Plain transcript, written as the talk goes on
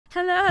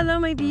Hello, hello,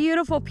 my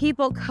beautiful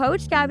people.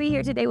 Coach Gaby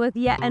here today with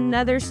yet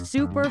another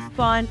super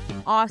fun,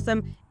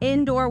 awesome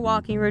indoor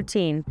walking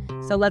routine.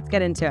 So let's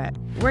get into it.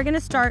 We're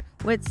gonna start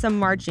with some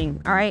marching,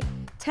 all right?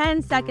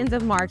 10 seconds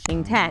of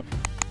marching, 10,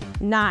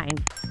 9,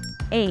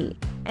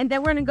 8. And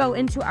then we're gonna go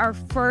into our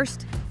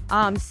first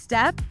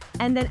step.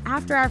 And then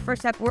after our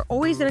first step, we're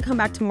always gonna come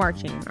back to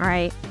marching, all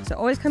right? So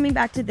always coming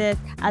back to this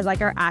as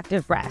like our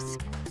active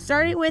rest.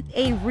 Starting with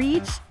a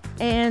reach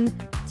and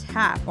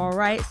tap, all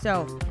right?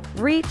 So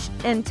reach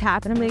and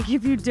tap, and I'm gonna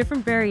give you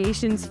different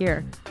variations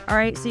here. All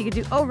right, so you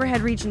can do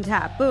overhead reach and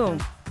tap, boom,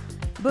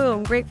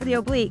 boom, great for the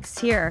obliques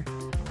here.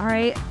 All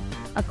right,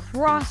 a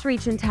cross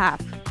reach and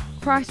tap,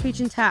 cross reach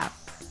and tap.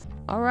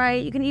 All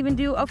right, you can even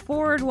do a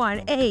forward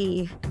one,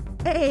 A,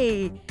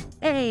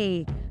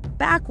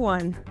 back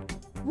one,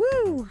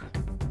 woo.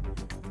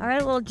 All right,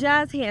 little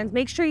jazz hands.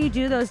 Make sure you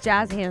do those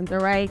jazz hands, all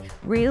right?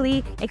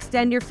 Really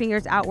extend your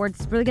fingers outwards.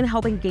 It's really gonna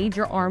help engage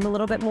your arm a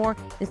little bit more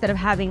instead of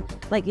having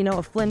like, you know,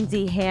 a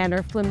flimsy hand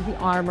or flimsy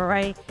arm, all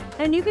right?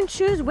 And you can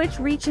choose which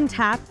reach and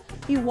tap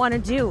you wanna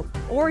do,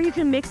 or you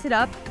can mix it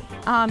up,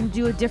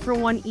 do a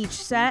different one each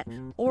set,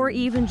 or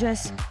even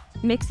just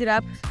mix it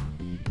up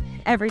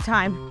every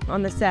time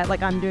on the set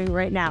like I'm doing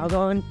right now,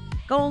 going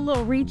a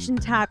little reach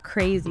and tap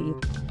crazy.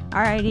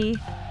 Alrighty,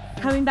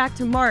 coming back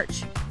to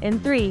march in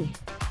 3,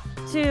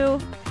 2,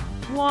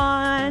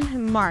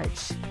 1,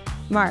 march,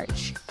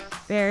 march.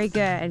 Very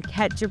good,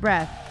 catch your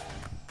breath.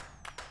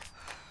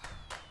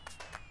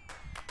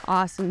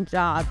 Awesome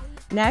job.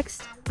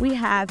 Next, we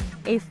have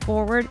a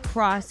forward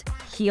cross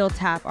heel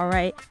tap, all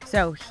right?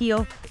 So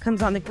heel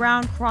comes on the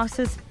ground,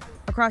 crosses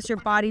across your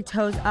body,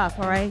 toes up,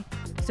 all right?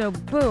 So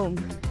boom.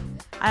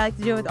 I like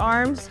to do it with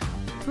arms,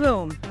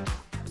 boom.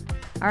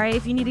 All right,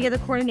 if you need to get the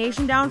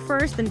coordination down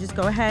first, then just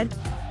go ahead,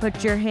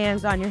 put your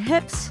hands on your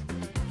hips,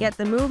 get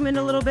the movement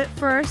a little bit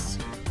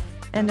first,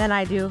 and then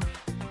I do,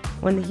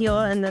 when the heel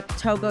and the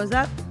toe goes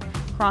up,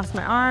 cross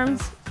my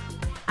arms,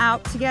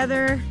 out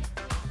together,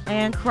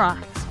 and cross.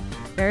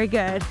 Very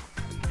good.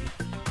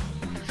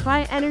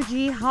 High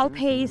energy, high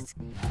pace,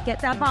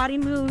 get that body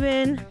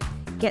moving,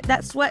 get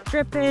that sweat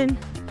dripping,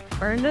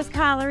 burn those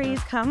calories,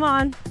 come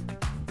on.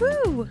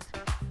 Woo,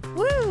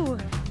 woo.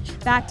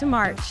 Back to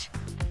march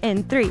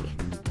in 3,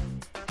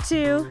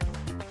 2,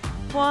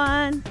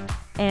 1,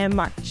 and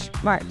march,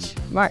 march,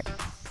 march.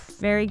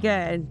 Very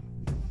good.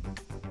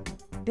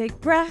 Big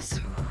breaths.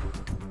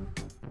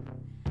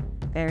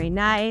 Very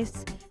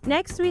nice.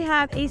 Next, we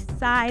have a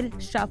side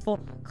shuffle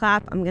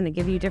clap. I'm gonna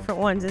give you different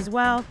ones as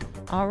well.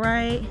 All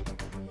right.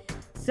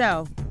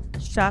 So,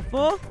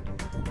 shuffle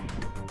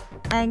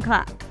and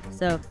clap.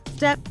 So,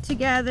 step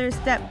together,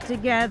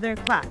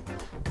 clap.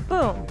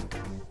 Boom,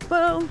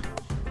 boom,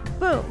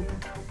 boom,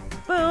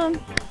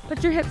 boom.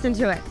 Put your hips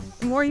into it.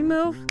 The more you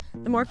move,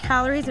 the more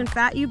calories and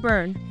fat you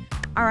burn.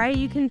 All right,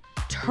 you can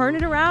turn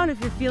it around if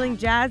you're feeling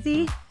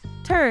jazzy.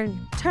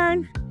 Turn,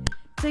 turn,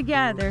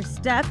 together,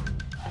 step,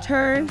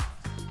 turn,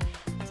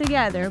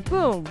 together,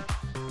 boom,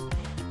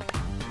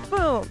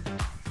 boom.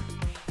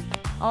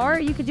 Or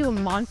you could do a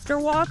monster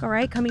walk, all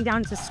right, coming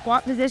down to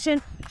squat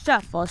position.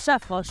 Shuffle,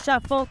 shuffle,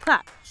 shuffle,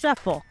 clap,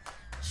 shuffle,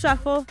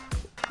 shuffle,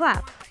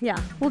 clap. Yeah,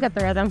 we'll get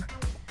the rhythm.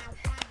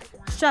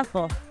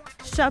 Shuffle,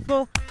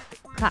 shuffle,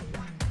 clap.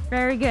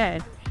 Very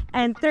good.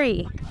 And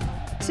 3,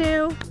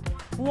 2,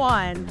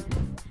 1,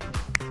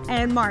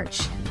 and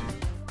march.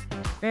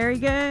 Very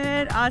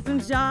good, awesome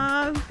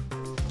job.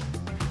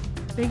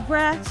 Big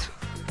breath.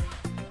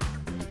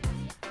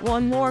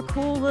 One more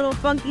cool little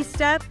funky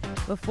step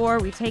before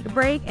we take a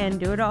break and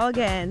do it all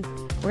again.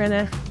 We're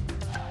gonna,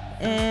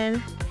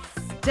 and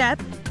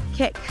step,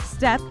 kick,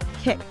 step,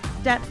 kick,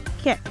 step,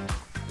 kick.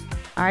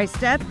 All right,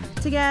 step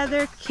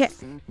together, kick.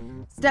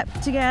 Step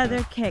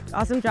together, kick.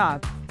 Awesome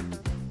job.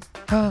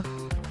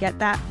 Get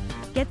that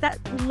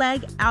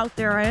leg out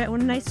there, all right?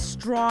 One nice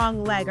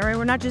strong leg, all right?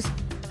 We're not just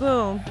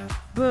boom,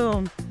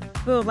 boom,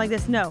 boom like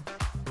this, no.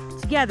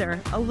 Together,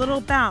 a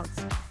little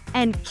bounce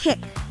and kick.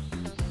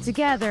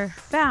 Together,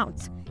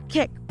 bounce,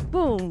 kick,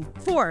 boom,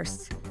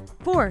 force,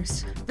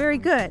 force. Very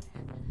good.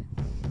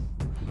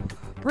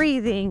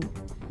 Breathing.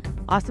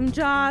 Awesome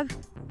job.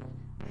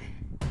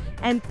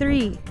 And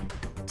 3,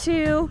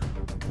 2,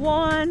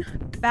 1,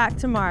 back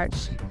to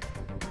march.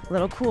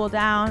 Little cool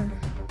down.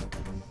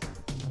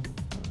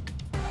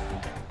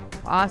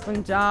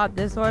 Awesome job.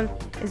 This one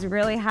is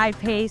really high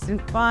paced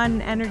and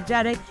fun,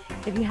 energetic.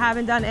 If you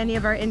haven't done any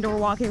of our indoor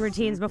walking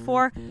routines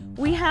before,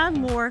 we have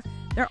more.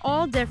 They're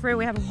all different.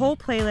 We have a whole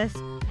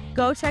playlist.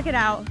 Go check it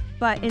out.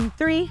 But in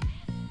 3,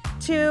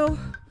 2,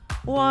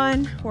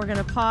 1, we're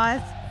gonna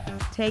pause,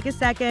 take a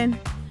second,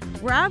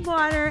 grab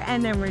water,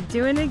 and then we're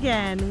doing it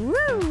again.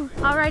 Woo!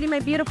 Alrighty,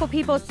 my beautiful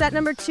people, set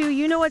number 2,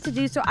 you know what to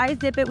do, so I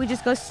zip it, we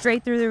just go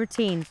straight through the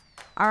routine.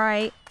 All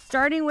right,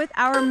 starting with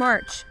our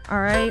march. All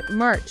right,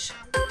 march.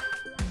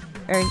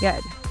 Very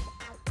good.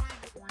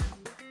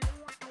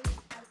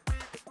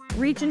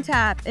 Reach and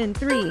tap in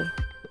 3,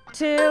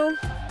 2,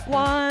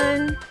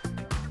 1,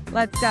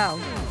 let's go.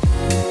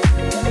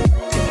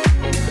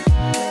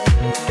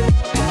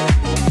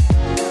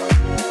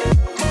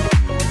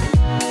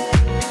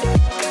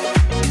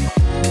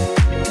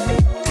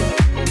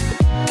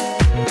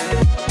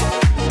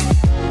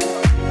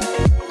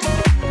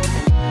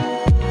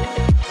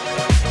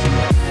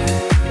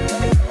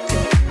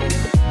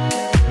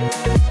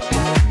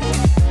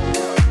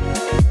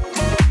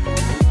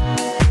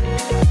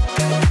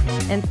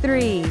 And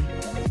 3,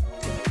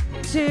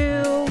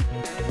 2,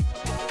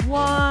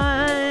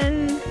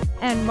 1,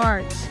 and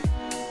march.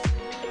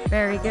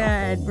 Very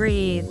good,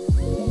 breathe.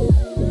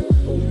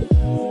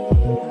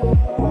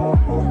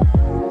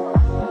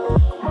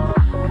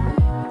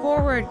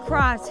 Forward,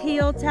 cross,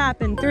 heel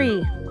tap in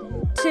 3,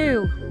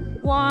 2,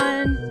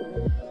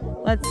 1,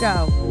 let's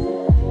go.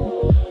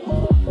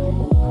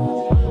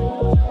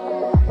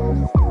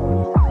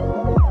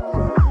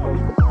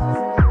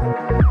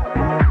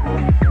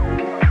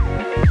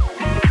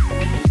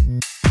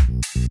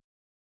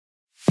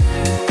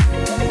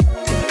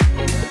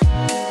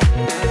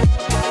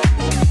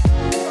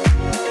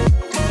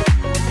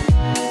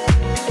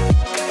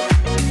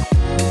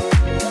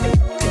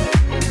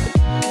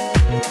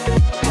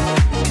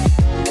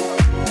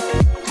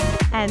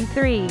 And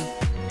 3,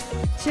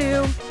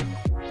 2,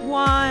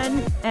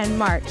 1, and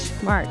march,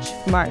 march,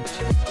 march.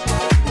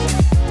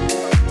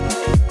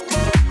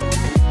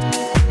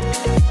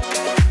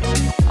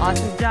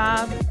 Awesome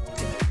job.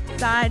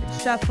 Side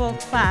shuffle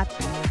clap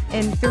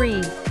in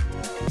 3,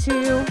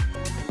 2,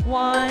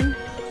 1,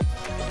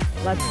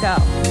 let's go.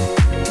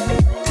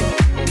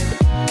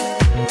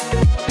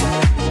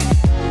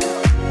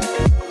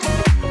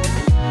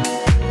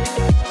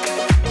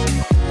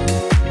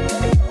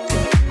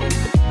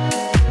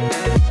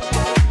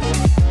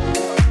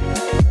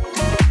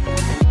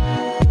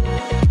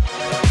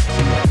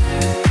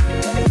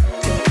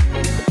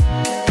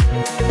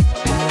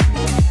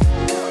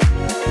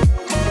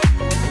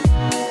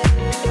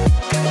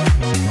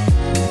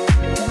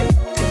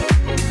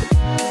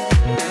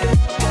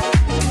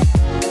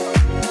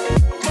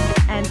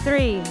 And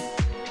 3,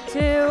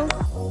 2,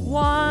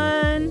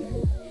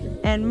 1,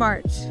 and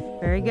march.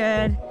 Very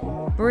good.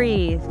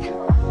 Breathe.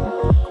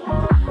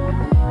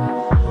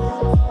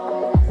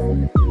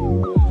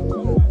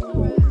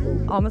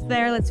 Almost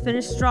there. Let's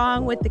finish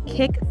strong with the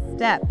kick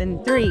step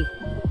in 3,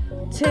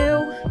 2,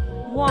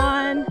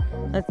 1,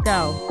 let's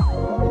go.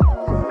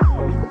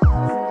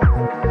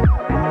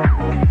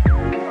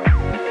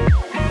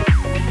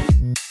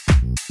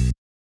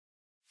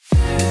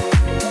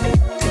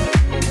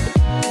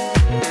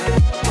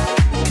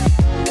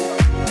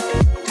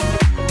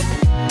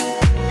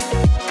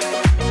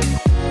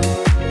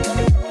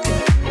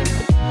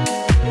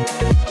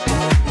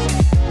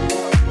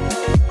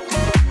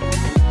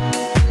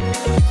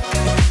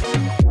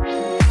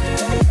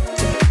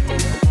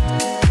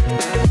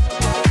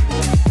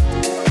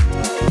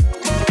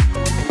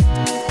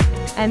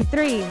 And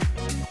 3,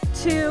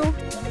 2,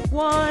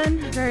 1,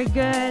 very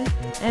good,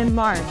 and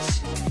march.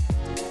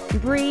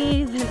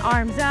 Breathe and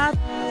arms up.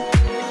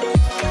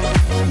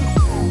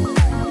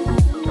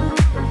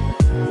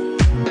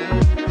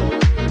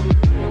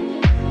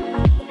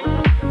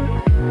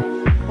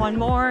 One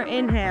more,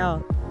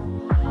 inhale.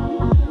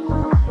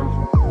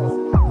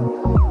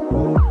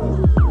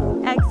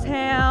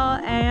 Exhale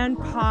and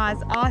pause.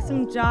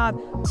 Awesome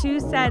job. 2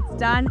 sets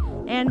done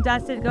and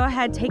dusted. Go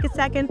ahead, take a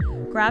second,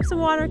 grab some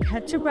water,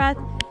 catch your breath,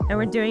 and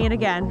we're doing it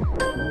again.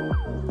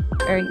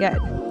 Very good.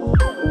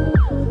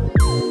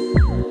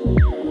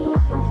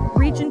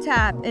 Reach and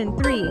tap in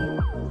 3,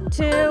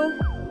 2,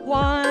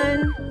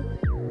 1,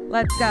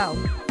 let's go.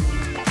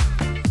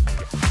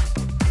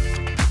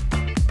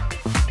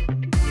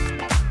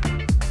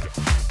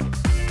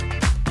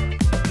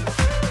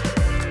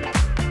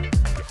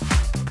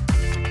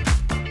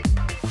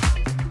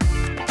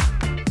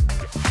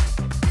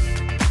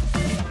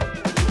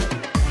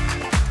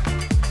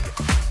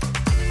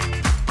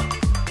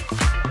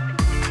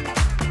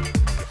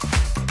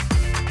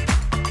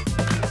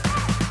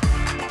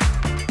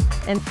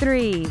 And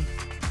 3,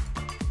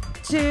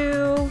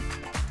 2,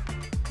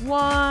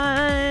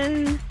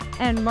 1,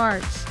 and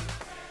march.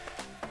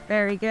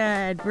 Very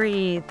good,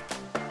 breathe.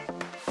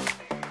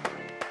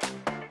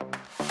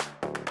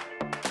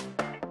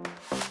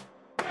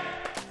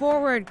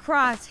 Forward,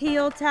 cross,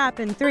 heel tap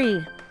in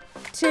 3,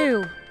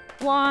 2,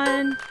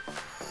 1,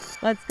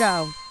 let's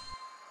go.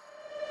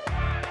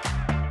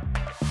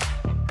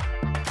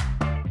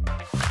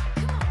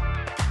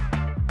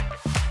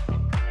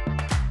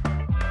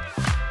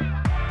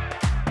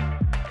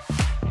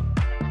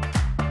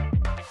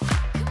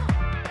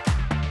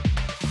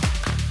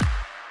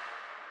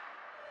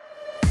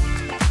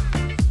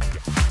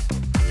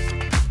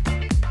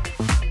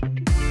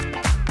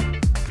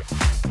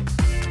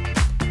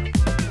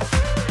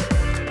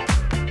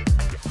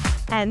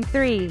 And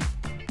 3,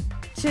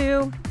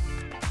 2,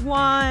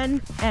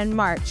 1, and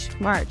march,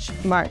 march,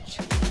 march.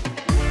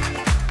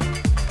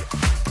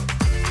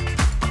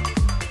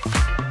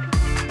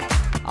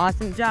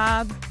 Awesome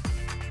job.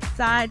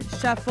 Side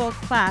shuffle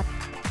clap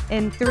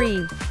in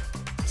 3,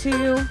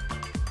 2,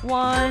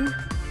 1,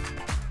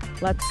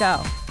 let's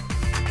go.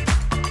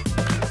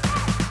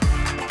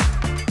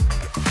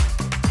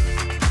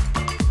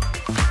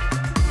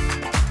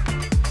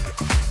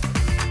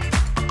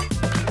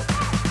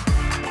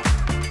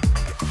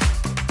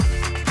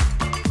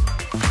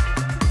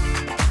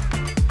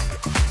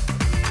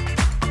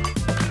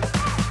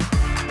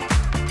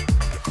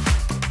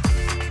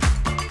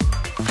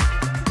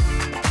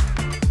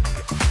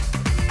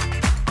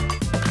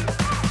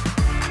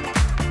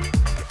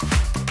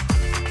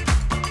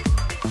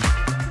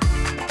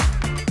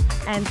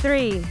 And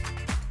 3,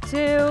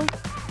 2,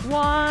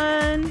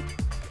 1,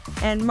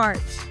 and march.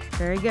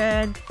 Very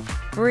good.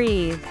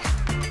 Breathe.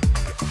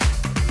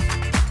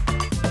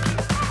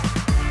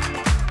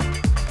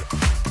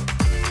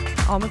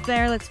 Almost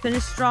there. Let's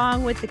finish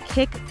strong with the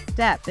kick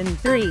step. In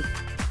 3,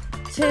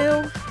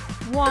 2,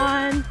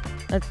 1.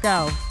 Let's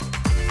go.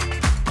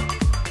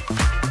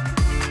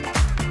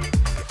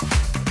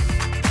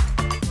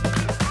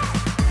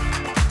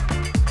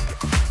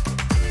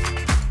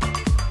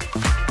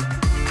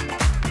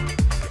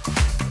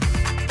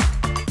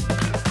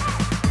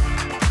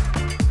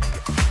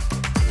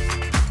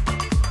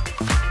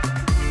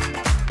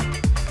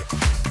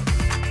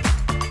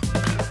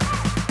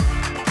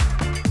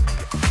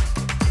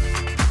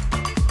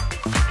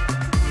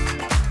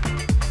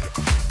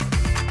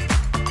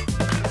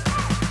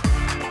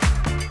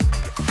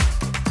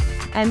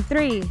 And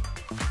 3,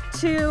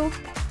 2,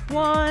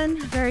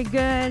 1, very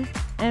good,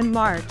 and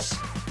march.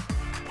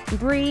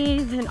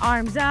 Breathe and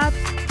arms up.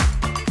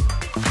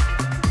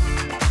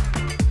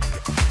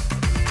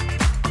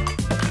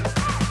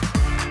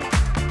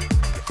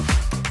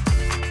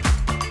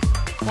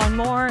 One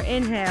more,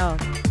 inhale.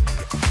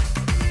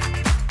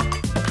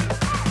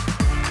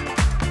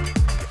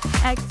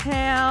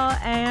 Exhale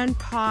and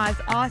pause.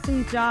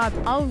 Awesome job.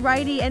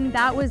 Alrighty, and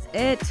that was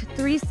it.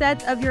 3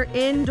 sets of your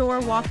indoor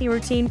walking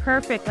routine.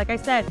 Perfect. Like I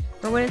said,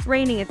 for when it's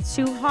raining, it's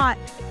too hot,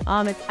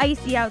 it's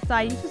icy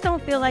outside, you just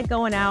don't feel like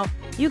going out.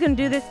 You can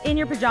do this in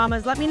your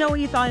pajamas. Let me know what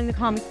you thought in the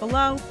comments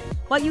below.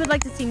 What you would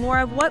like to see more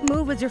of. What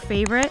move was your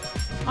favorite?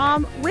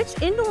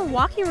 Which indoor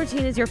walking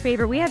routine is your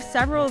favorite? We have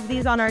several of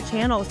these on our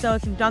channel, so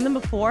if you've done them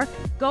before,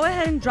 go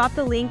ahead and drop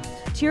the link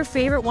to your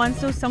favorite one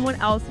so someone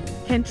else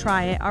can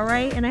try it, all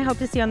right? And I hope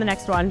to see you on the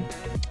next one.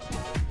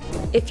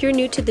 If you're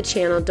new to the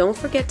channel, don't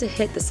forget to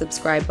hit the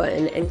subscribe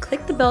button and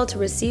click the bell to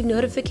receive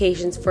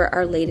notifications for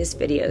our latest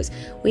videos.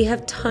 We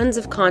have tons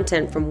of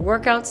content from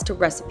workouts to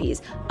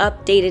recipes,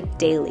 updated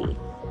daily.